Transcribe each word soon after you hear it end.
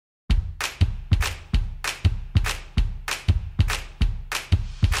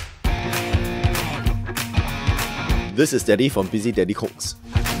This is Daddy from Busy Daddy Cooks.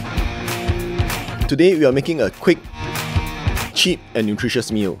 Today we are making a quick, cheap and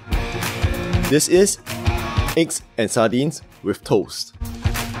nutritious meal. This is eggs and sardines with toast.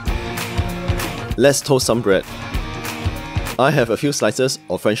 Let's toast some bread. I have a few slices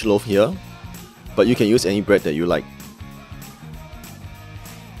of French loaf here, but you can use any bread that you like.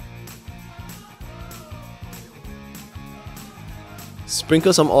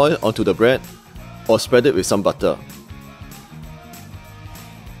 Sprinkle some oil onto the bread or spread it with some butter.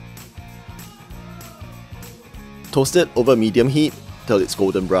 Toast it over medium heat till it's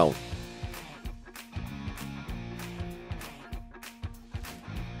golden brown.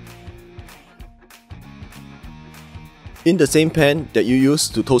 In the same pan that you use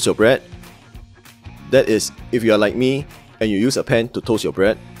to toast your bread, that is, if you are like me and you use a pan to toast your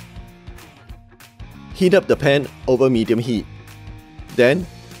bread, heat up the pan over medium heat. Then,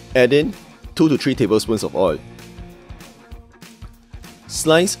 add in 2 to 3 tablespoons of oil.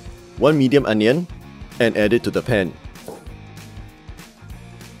 Slice 1 medium onion and add it to the pan.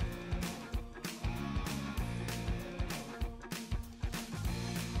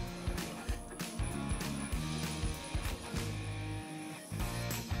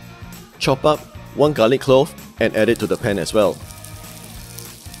 Chop up 1 garlic clove and add it to the pan as well.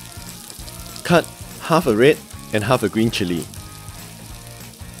 Cut half a red and half a green chili.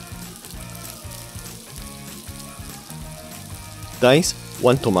 Dice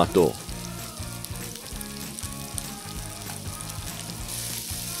 1 tomato.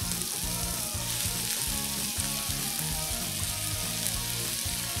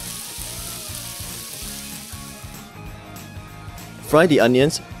 Fry the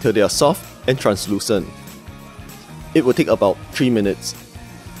onions till they are soft and translucent. It will take about 3 minutes.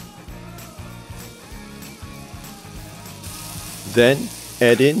 Then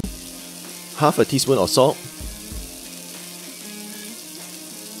add in half a teaspoon of salt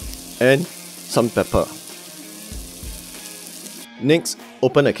and some pepper. Next,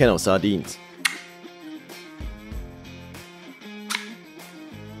 open a can of sardines.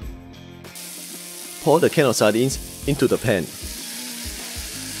 Pour the can of sardines into the pan.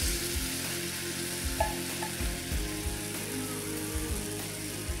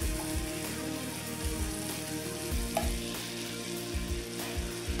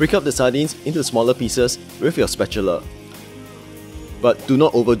 Break up the sardines into smaller pieces with your spatula. But do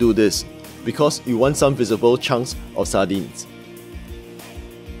not overdo this, because you want some visible chunks of sardines.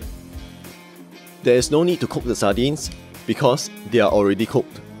 There is no need to cook the sardines, because they are already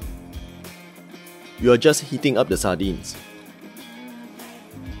cooked. You are just heating up the sardines.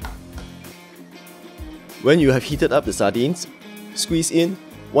 When you have heated up the sardines, squeeze in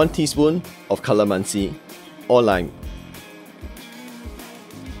 1 teaspoon of calamansi or lime.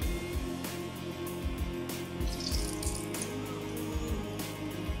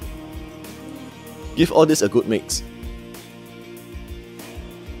 Give all this a good mix.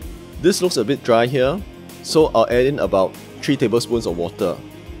 This looks a bit dry here, so I'll add in about 3 tablespoons of water.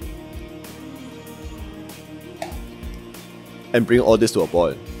 And bring all this to a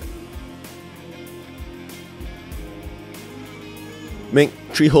boil. Make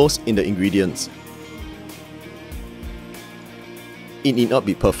 3 holes in the ingredients. It need not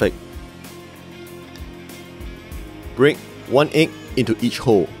be perfect. Break 1 egg into each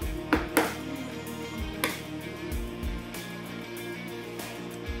hole.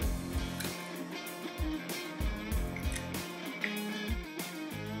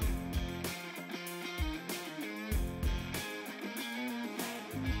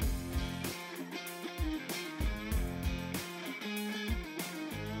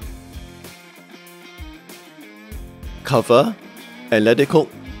 Cover and let it cook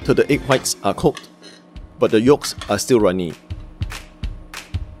till the egg whites are cooked, but the yolks are still runny.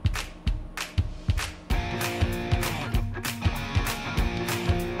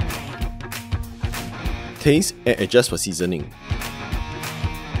 Taste and adjust for seasoning.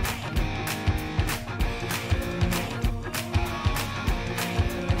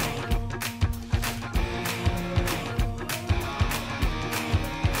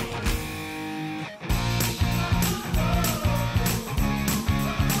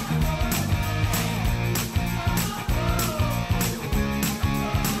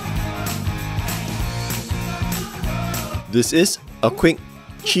 This is a quick,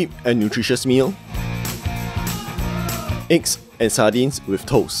 cheap and nutritious meal. Eggs and sardines with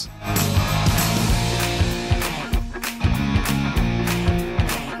toast.